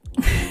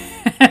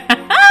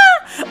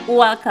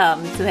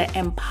Welcome to the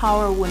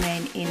Empower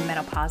Women in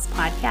Menopause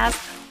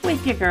podcast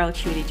with your girl,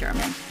 Trudy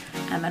German.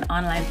 I'm an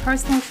online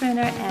personal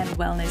trainer and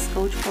wellness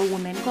coach for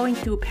women going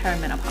through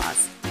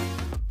perimenopause.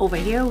 Over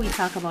here, we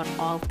talk about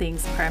all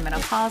things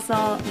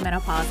perimenopausal,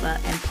 menopausal,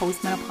 and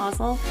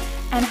postmenopausal,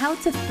 and how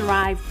to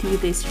thrive through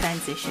this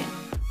transition.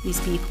 We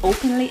speak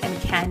openly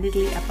and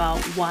candidly about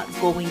what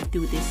going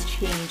through this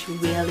change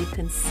really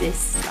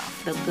consists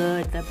of, the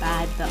good, the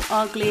bad, the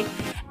ugly,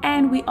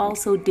 and we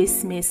also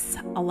dismiss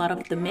a lot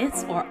of the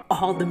myths or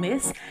all the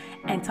myths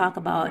and talk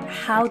about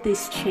how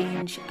this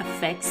change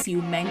affects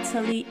you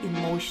mentally,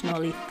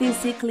 emotionally,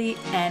 physically,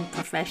 and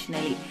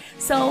professionally.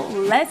 So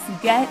let's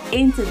get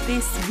into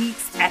this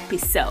week's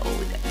episode.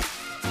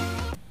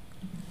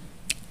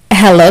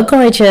 Hello,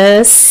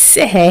 gorgeous.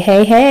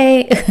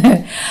 Hey.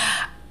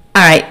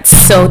 All right,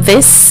 so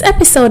this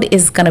episode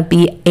is going to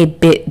be a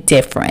bit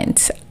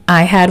different.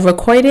 I had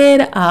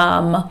recorded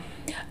a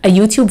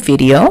YouTube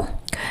video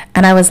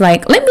and I was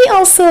like, let me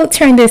also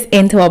turn this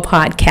into a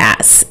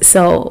podcast.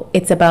 So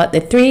it's about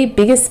the 3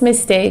 biggest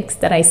mistakes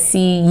that I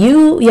see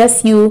you,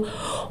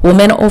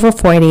 women over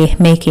 40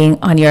 making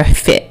on your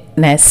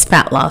fitness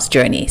fat loss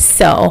journey.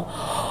 So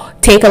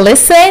take a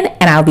listen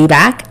and I'll be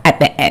back at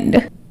the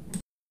end.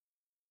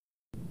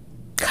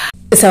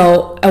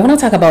 So I want to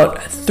talk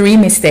about 3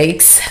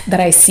 mistakes that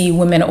I see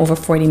women over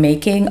 40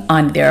 making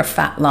on their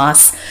fat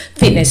loss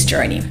fitness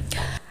journey.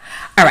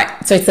 All right,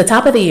 so it's the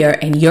top of the year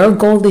and your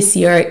goal this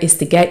year is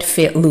to get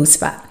fit, lose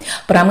fat.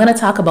 But I'm going to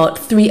talk about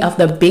 3 of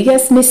the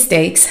biggest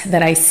mistakes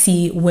that I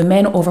see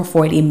women over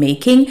 40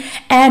 making,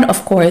 and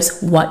of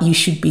course, what you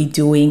should be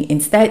doing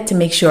instead to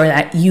make sure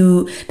that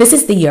this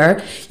is the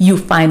year you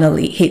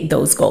finally hit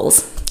those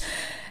goals.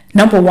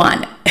 Number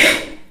 1,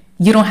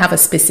 you don't have a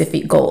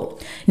specific goal.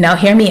 Now,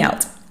 hear me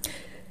out.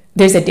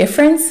 There's a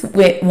difference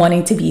with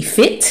wanting to be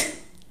fit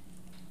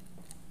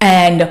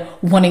and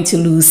wanting to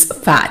lose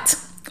fat.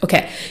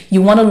 Okay,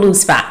 you want to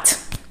lose fat.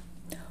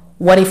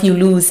 What if you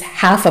lose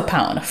half a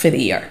pound for the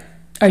year?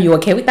 Are you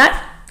okay with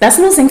that? That's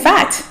losing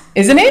fat,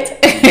 isn't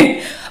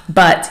it?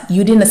 But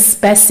you didn't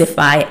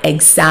specify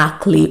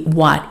exactly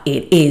what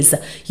it is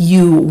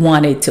you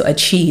wanted to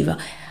achieve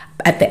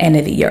at the end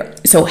of the year.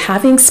 So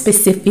having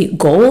specific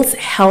goals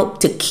help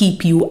to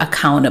keep you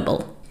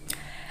accountable.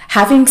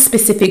 Having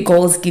specific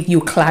goals give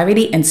you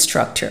clarity and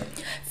structure.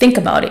 Think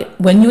about it.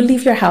 When you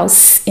leave your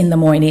house in the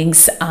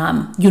mornings,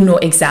 you know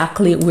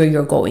exactly where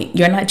you're going.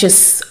 You're not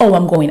just,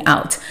 I'm going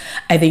out.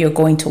 Either you're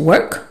going to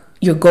work,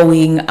 you're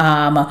going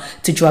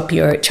to drop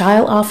your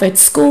child off at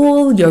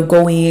school,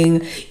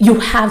 you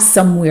have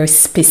somewhere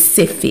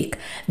specific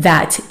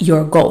that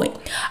you're going.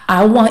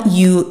 I want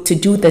you to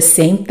do the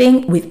same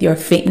thing with your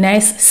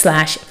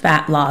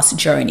fitness/fat loss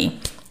journey.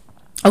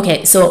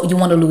 Okay, so you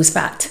want to lose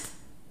fat.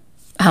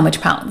 How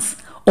much pounds?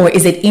 Or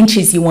is it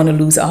inches you want to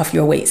lose off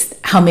your waist?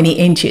 How many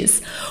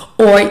inches?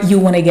 Or you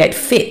want to get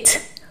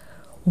fit.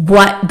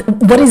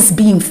 What is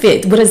being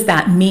fit? What does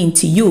that mean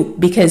to you?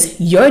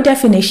 Because your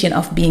definition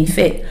of being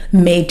fit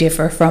may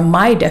differ from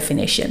my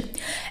definition.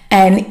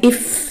 And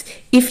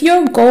if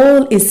your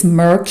goal is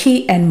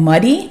murky and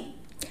muddy,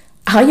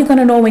 how are you going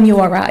to know when you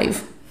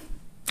arrive?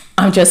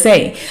 I'm just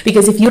saying,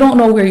 because if you don't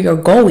know where you're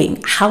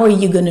going, how are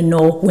you going to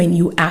know when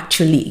you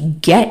actually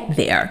get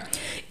there?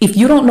 If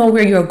you don't know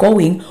where you're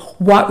going,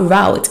 what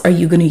route are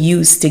you going to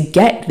use to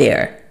get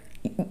there?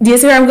 Do you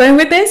see where I'm going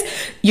with this?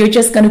 You're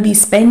just going to be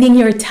spending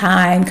your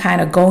time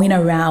kind of going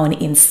around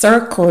in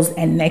circles,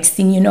 and next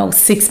thing you know,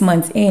 6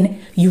 months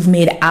in, you've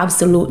made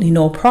absolutely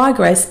no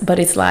progress. But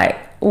it's like,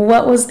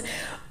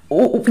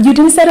 you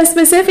didn't set a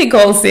specific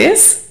goal,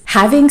 sis.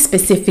 Having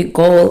specific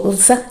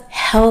goals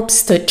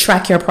helps to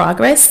track your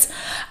progress.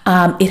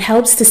 It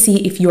helps to see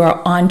if you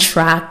are on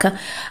track,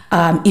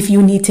 if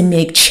you need to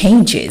make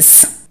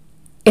changes.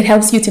 It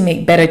helps you to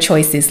make better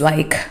choices,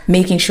 like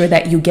making sure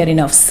that you get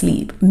enough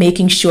sleep,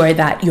 making sure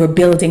that you're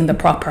building the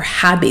proper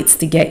habits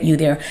to get you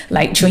there,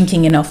 like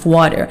drinking enough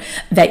water,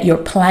 that you're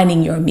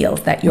planning your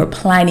meals, that you're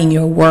planning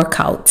your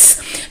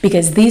workouts,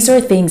 because these are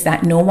things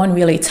that no one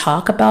really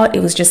talk about.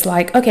 It was just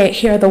like, okay,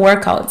 here are the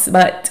workouts,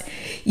 but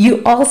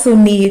you also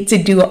need to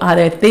do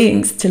other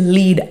things to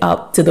lead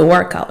up to the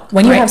workout.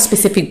 When you have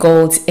specific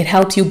goals, it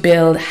helps you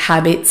build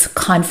habits,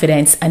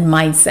 confidence, and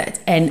mindset.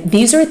 And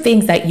these are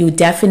things that you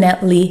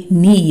definitely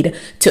need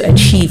to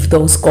achieve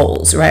those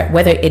goals, right?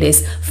 Whether it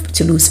is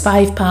to lose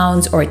 5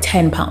 pounds or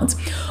 10 pounds.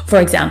 For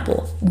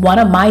example, one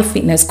of my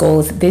fitness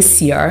goals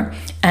this year,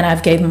 and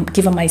I've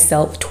given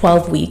myself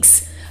 12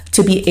 weeks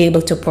to be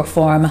able to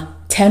perform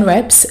 10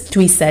 reps,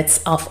 3 sets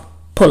of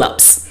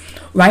pull-ups.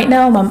 Right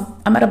now,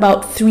 I'm at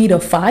about 3 to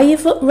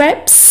 5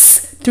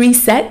 reps, 3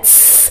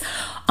 sets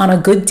on a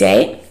good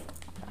day.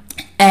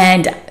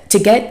 And to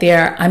get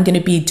there, I'm going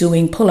to be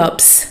doing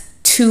pull-ups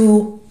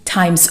 2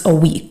 times a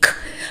week.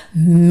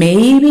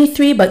 Maybe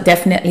 3, but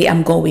definitely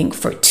I'm going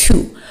for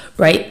 2,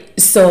 right?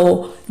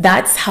 So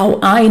that's how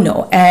I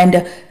know.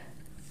 And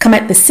come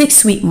at the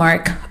 6-week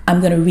mark,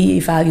 I'm going to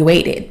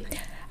reevaluate it.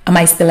 Am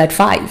I still at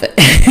 5?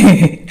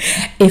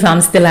 If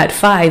I'm still at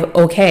 5,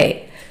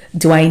 okay.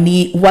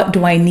 what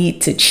do I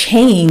need to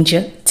change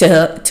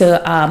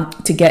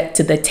to get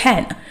to the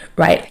 10,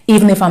 right?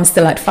 Even if I'm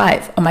still at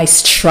 5, am I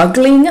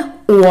struggling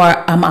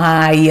or am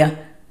I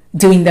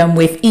doing them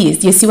with ease?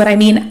 Do you see what I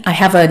mean? I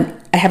have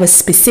a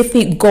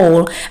specific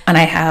goal and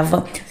I have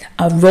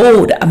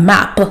a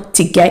map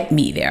to get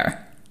me there.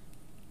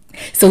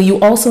 So you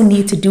also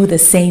need to do the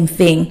same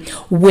thing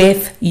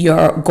with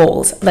your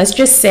goals. Let's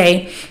just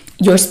say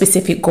your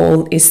specific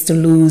goal is to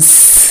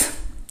lose,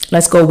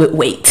 let's go with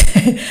weight,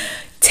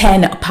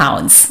 10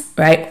 pounds,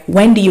 right?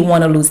 When do you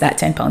want to lose that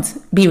 10 pounds?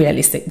 Be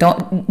realistic.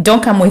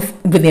 Don't come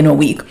within a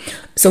week.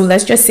 So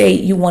let's just say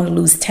you want to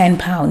lose 10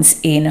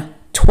 pounds in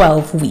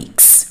 12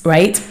 weeks,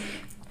 right?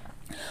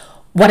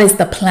 What is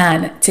the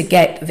plan to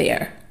get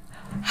there?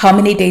 How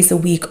many days a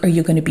week are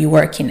you going to be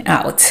working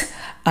out?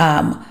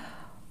 What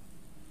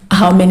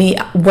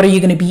are you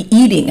going to be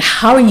eating?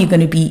 How are you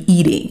going to be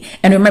eating?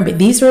 And remember,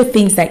 these are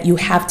things that you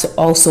have to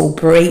also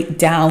break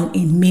down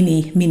in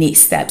mini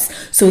steps.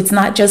 So it's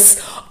not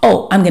just,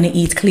 oh, I'm going to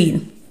eat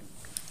clean.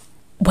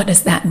 What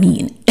does that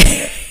mean?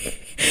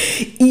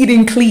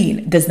 Eating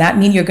clean, does that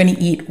mean you're going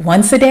to eat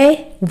once a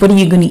day? What are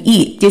you going to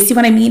eat? Do you see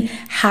what I mean?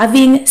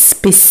 Having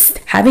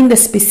the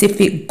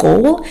specific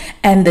goal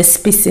and the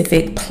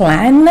specific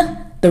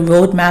plan, the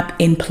roadmap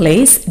in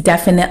place,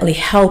 definitely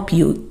help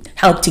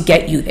to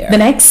get you there. The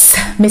next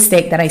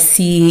mistake that I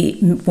see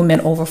women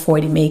over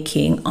 40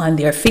 making on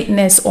their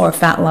fitness or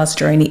fat loss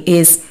journey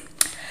is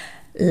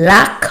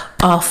lack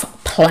of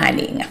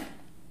planning.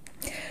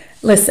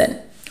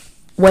 Listen,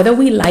 whether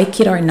you like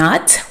it or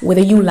not,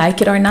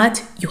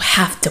 you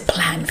have to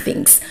plan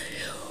things.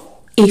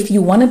 If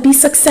you want to be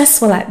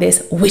successful at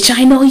this, which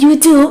I know you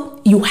do,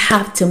 you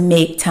have to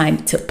make time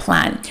to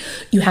plan.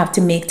 You have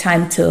to make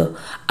time to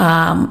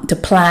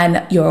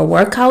plan your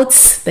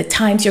workouts, the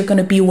times you're going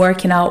to be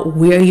working out,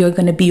 where you're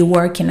going to be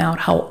working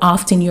out, how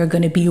often you're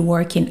going to be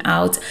working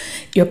out.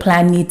 Your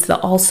plan needs to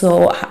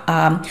also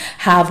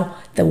have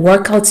the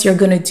workouts you're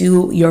going to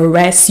do, your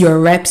rest, your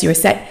reps, your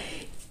set.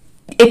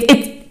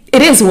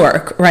 It is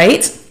work,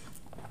 right?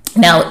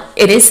 Now,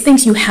 it is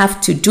things you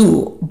have to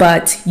do,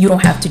 but you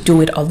don't have to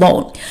do it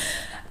alone.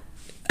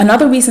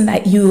 Another reason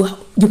that you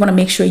want to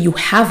make sure you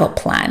have a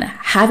plan.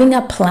 Having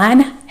a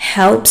plan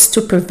helps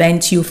to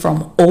prevent you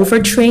from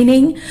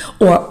overtraining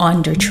or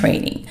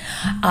undertraining.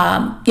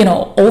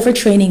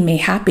 Overtraining may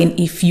happen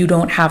if you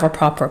don't have a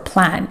proper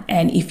plan.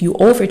 And if you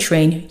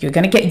overtrain,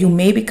 you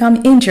may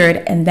become injured,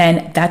 and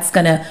then that's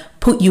going to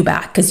put you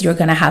back because you're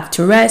going to have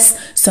to rest.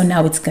 So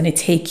now it's going to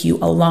take you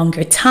a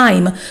longer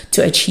time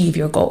to achieve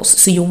your goals.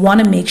 So you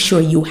want to make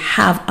sure you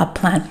have a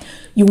plan.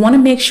 You want to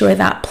make sure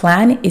that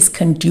plan is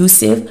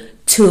conducive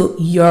to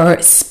your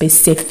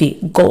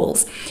specific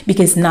goals,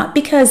 because not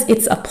because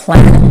it's a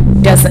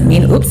plan doesn't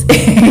mean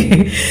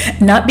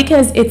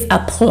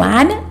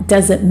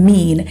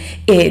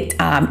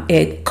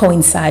it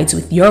coincides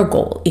with your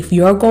goal. If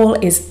your goal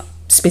is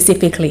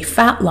specifically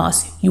fat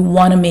loss, you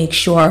want to make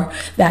sure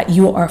that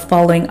you are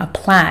following a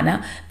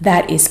plan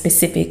that is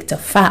specific to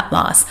fat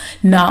loss,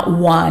 not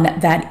one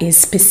that is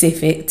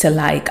specific to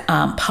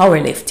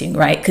powerlifting,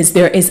 right? Because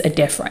there is a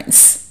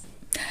difference.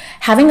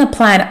 Having a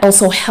plan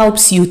also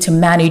helps you to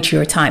manage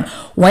your time.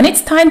 When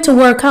it's time to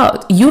work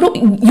out, you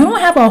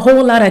don't have a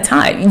whole lot of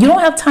time. You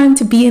don't have time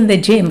to be in the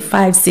gym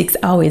 5-6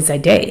 hours a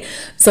day.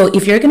 So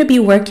if you're going to be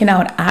working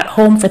out at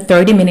home for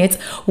 30 minutes,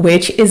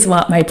 which is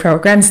what my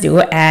programs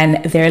do,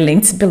 and they're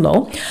linked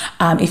below.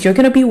 If you're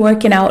going to be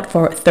working out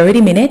for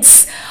 30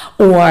 minutes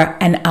or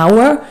an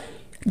hour,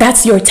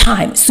 that's your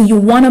time. So you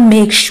want to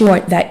make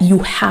sure that you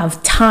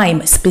have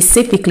time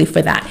specifically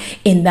for that.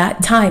 In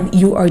that time,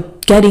 you are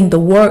getting the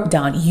work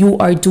done. You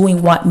are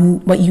doing what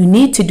you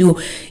need to do.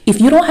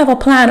 If you don't have a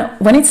plan,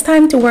 when it's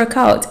time to work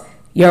out,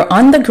 you're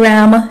on the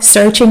gram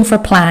searching for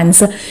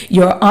plans.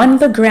 You're on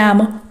the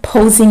gram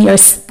posing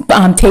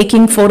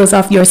taking photos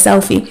of your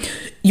selfie.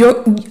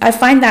 I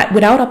find that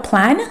without a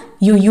plan,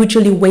 you're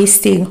usually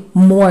wasting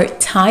more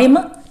time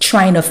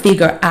trying to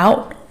figure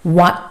out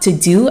what to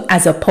do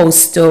as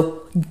opposed to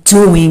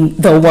doing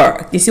the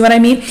work. You see what I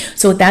mean?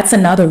 So that's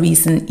another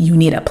reason you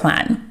need a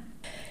plan.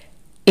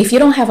 If you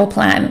don't have a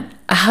plan,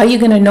 how are you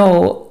going to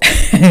know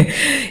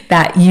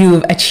that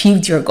you've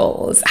achieved your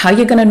goals? How are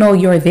you going to know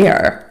you're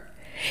there?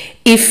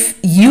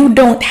 If you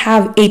don't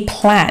have a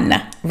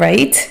plan,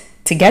 right?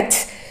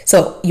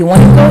 So you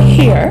want to go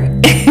here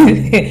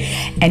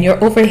and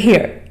you're over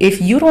here.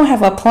 If you don't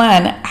have a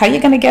plan, how are you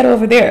going to get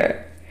over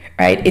there?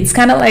 Right? It's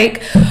kind of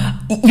like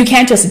you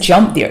can't just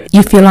jump there.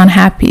 You feel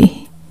unhappy.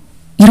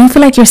 You don't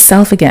feel like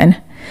yourself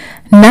again.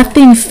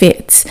 Nothing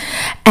fits.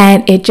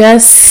 And it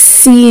just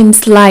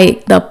seems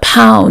like the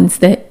pounds,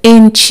 the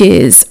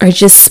inches are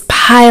just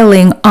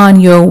piling on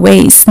your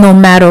waist no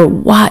matter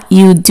what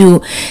you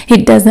do.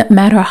 It doesn't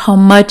matter how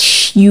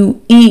much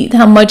you eat,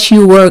 how much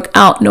you work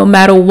out, no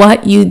matter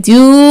what you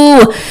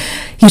do.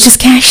 You just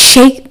can't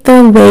shake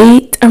the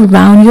weight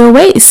around your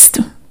waist.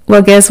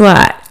 Well, guess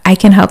what? I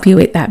can help you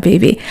with that,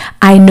 baby.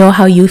 I know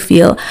how you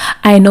feel.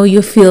 I know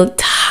you feel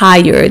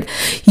tired.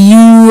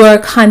 You are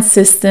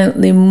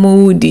consistently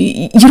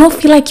moody. You don't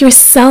feel like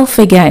yourself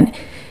again.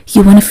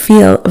 You want to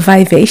feel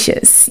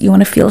vivacious. You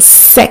want to feel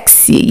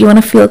sexy. You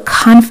want to feel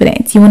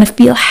confident. You want to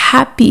feel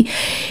happy.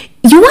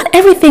 You want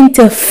everything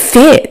to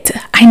fit.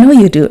 I know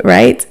you do,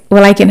 right?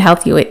 Well, I can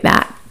help you with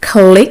that.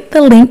 Click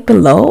the link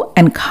below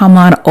and come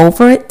on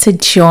over to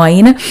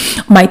join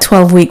my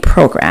 12-week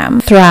program.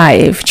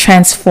 Thrive,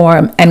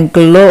 transform, and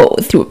glow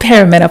through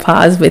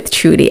perimenopause with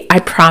Trudy. I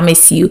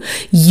promise you,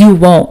 you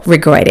won't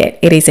regret it.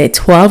 It is a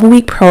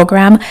 12-week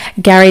program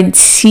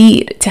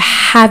guaranteed to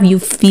have you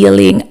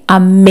feeling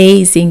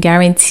amazing,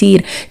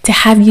 guaranteed to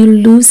have you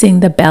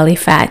losing the belly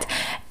fat.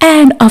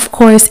 And of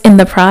course, in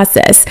the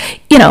process,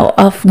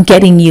 of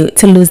getting you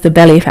to lose the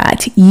belly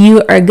fat,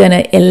 you are going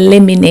to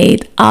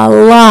eliminate a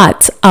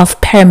lot of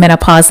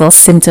perimenopausal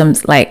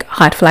symptoms like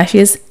hot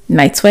flashes,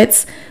 night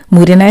sweats,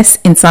 moodiness,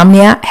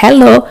 insomnia.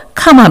 Hello,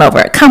 come on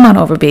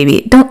over,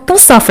 baby. Don't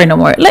suffer no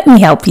more. Let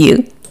me help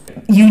you.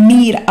 You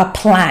need a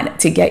plan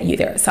to get you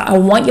there. So I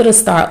want you to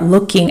start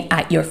looking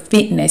at your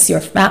fitness, your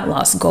fat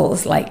loss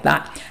goals like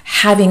that,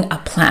 having a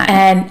plan.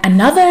 And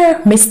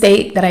another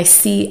mistake that I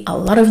see a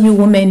lot of you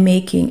women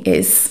making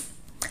is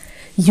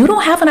you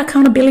don't have an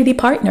accountability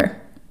partner.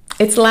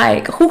 It's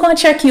like, who gonna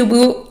check you,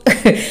 boo?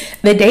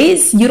 The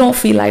days you don't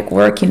feel like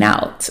working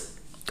out,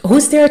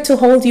 who's there to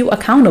hold you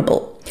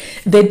accountable?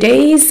 The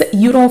days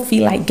you don't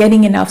feel like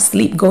getting enough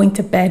sleep, going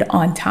to bed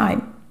on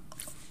time,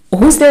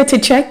 who's there to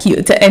check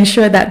you to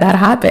ensure that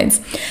happens?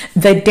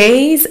 The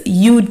days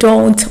you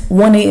don't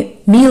want to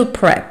meal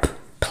prep,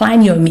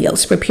 plan your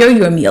meals, prepare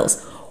your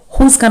meals,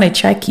 who's going to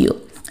check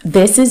you?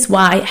 This is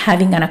why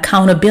having an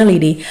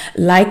accountability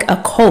like a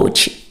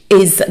coach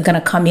is going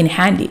to come in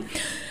handy.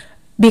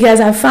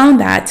 Because I found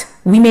that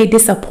we may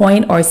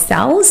disappoint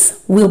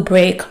ourselves, we'll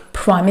break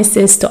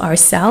promises to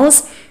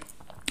ourselves,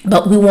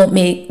 but we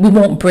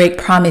won't break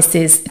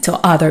promises to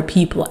other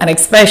people, and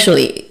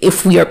especially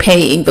if we are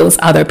paying those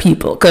other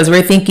people, because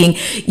we're thinking,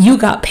 you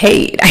got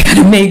paid, I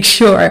gotta make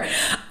sure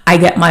I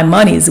get my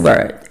money's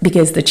worth.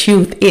 Because the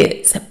truth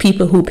is,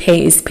 people who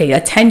pay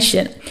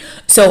attention.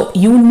 So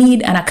you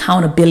need an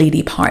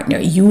accountability partner.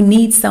 You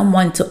need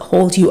someone to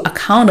hold you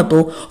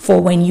accountable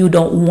for when you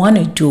don't want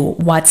to do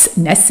what's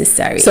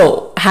necessary.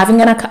 So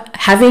having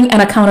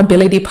an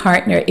accountability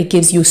partner, it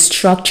gives you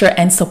structure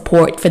and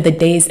support for the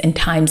days and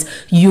times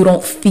you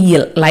don't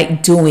feel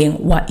like doing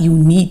what you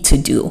need to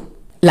do,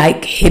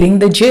 like hitting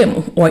the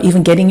gym or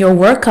even getting your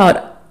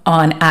workout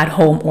on at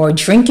home or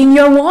drinking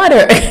your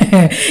water.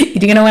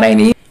 Do you know what I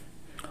mean?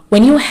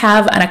 When you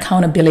have an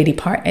accountability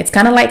partner, it's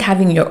kind of like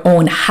having your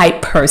own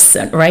hype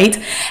person, right?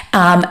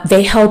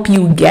 They help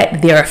you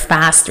get there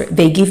faster.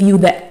 They give you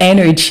the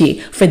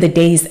energy for the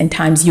days and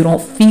times you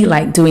don't feel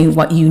like doing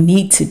what you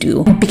need to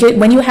do. Because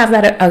when you have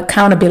that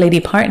accountability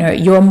partner,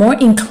 you're more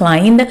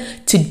inclined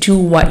to do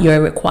what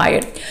you're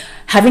required.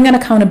 Having an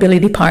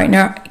accountability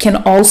partner can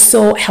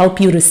also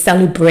help you to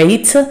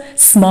celebrate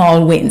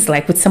small wins.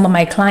 Like with some of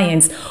my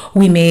clients,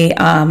 we may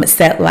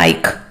set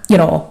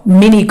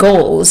mini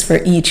goals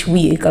for each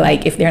week.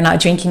 Like if they're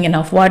not drinking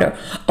enough water,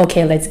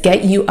 okay, let's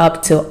get you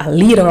up to a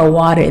liter of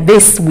water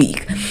this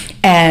week.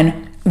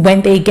 And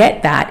when they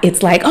get that,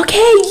 it's like, okay,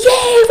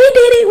 yay,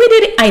 we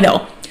did it. I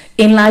know.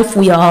 In life,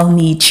 we all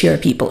need cheer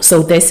people.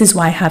 So this is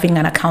why having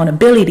an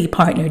accountability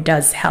partner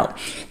does help.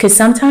 Because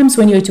sometimes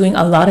when you're doing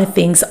a lot of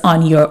things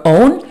on your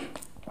own,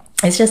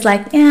 it's just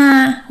like,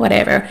 yeah,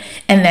 whatever.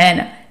 And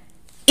then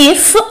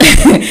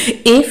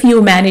if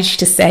you manage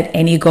to set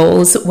any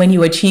goals, when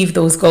you achieve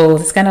those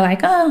goals, it's kind of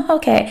like, oh,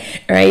 okay,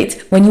 right?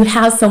 When you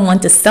have someone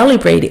to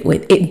celebrate it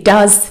with, it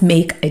does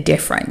make a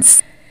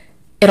difference.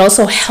 It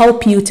also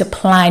helps you to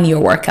plan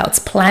your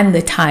workouts, plan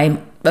the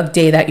time of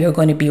day that you're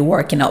going to be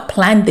working out,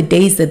 plan the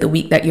days of the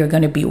week that you're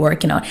going to be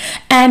working out.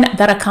 And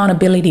that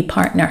accountability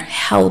partner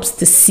helps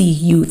to see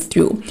you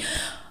through.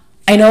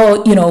 I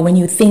know, when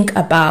you think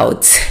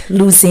about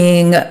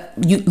losing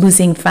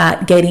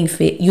fat, getting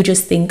fit, you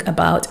just think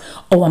about,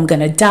 oh, I'm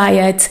going to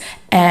diet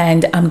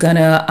and I'm going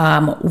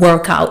to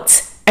work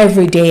out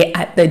every day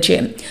at the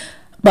gym.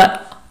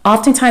 But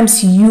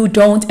oftentimes you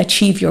don't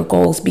achieve your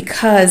goals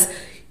because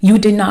you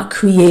did not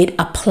create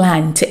a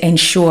plan to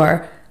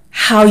ensure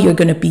how you're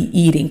going to be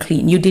eating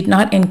clean. You did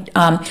not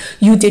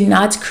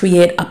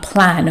create a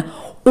plan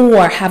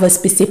or have a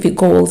specific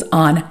goals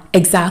on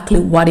exactly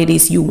what it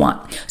is you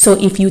want. So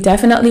if you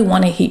definitely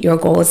want to hit your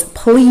goals,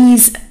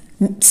 please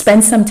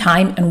spend some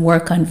time and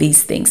work on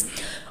these things.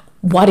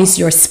 What is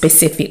your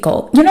specific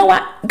goal? You know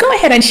what? Go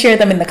ahead and share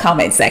them in the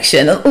comment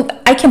section.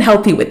 I can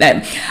help you with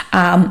them.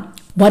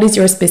 What is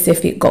your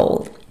specific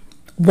goal?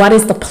 What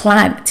is the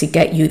plan to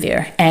get you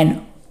there?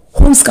 And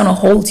who's going to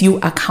hold you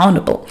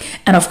accountable?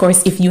 And of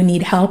course, if you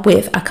need help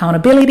with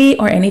accountability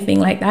or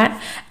anything like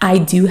that, I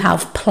do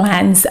have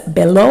plans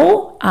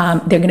below.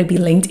 They're going to be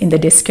linked in the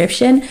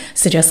description.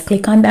 So just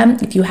click on them.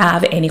 If you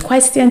have any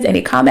questions,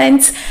 any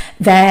comments,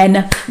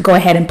 then go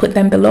ahead and put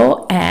them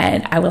below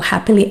and I will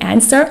happily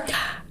answer.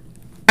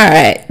 All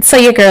right. So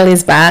your girl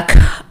is back.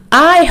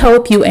 I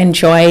hope you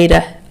enjoyed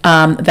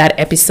that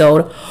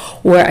episode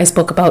where I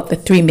spoke about the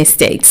 3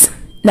 mistakes.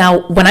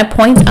 Now, when I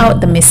point out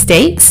the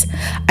mistakes,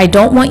 I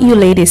don't want you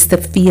ladies to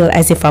feel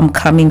as if I'm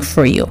coming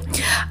for you.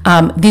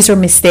 These are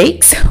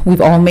mistakes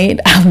we've all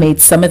made. I've made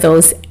some of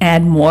those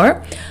and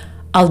more.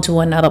 I'll do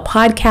another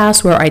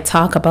podcast where I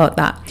talk about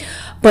that.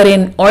 But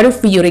in order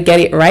for you to get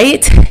it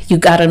right, you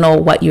got to know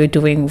what you're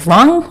doing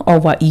wrong or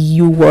what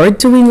you were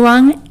doing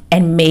wrong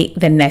and make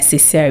the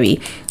necessary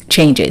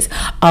changes.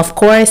 Of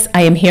course,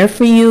 I am here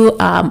for you.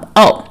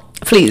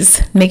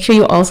 Please make sure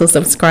you also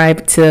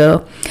subscribe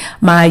to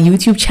my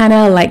YouTube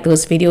channel, like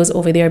those videos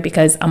over there,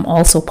 because I'm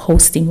also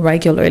posting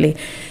regularly.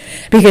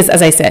 Because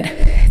as I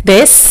said,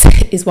 this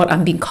is what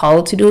I'm being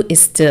called to do,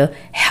 is to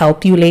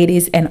help you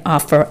ladies and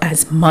offer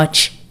as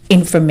much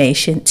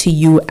information to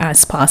you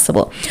as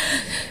possible.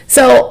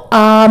 So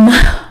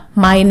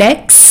my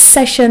next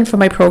session for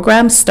my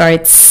program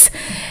starts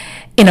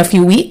in a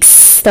few weeks.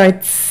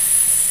 Starts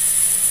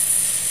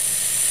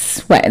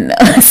when?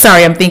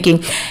 Sorry, I'm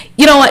thinking.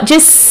 You know what?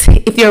 Just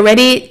if you're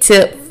ready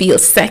to feel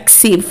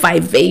sexy,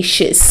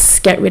 vivacious,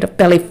 get rid of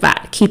belly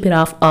fat, keep it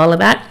off, all of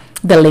that,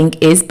 the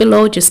link is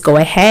below. Just go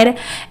ahead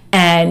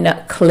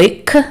and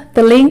click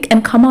the link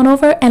and come on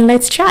over and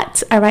let's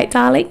chat. All right,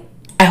 darling?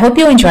 I hope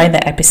you enjoyed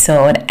the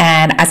episode,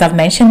 and as I've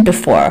mentioned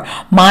before,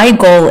 my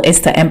goal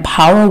is to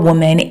empower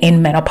women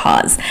in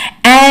menopause.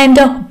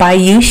 And by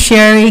you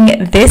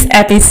sharing this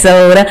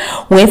episode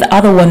with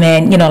other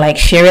women, like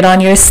share it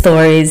on your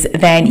stories,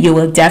 then you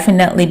will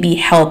definitely be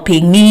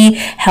helping me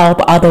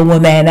help other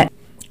women.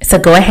 So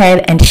go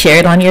ahead and share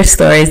it on your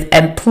stories,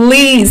 and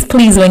please,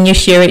 when you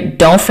share it,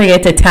 don't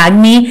forget to tag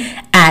me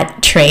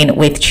at Train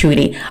with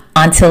Trudy.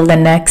 Until the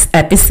next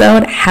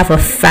episode, have a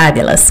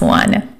fabulous one.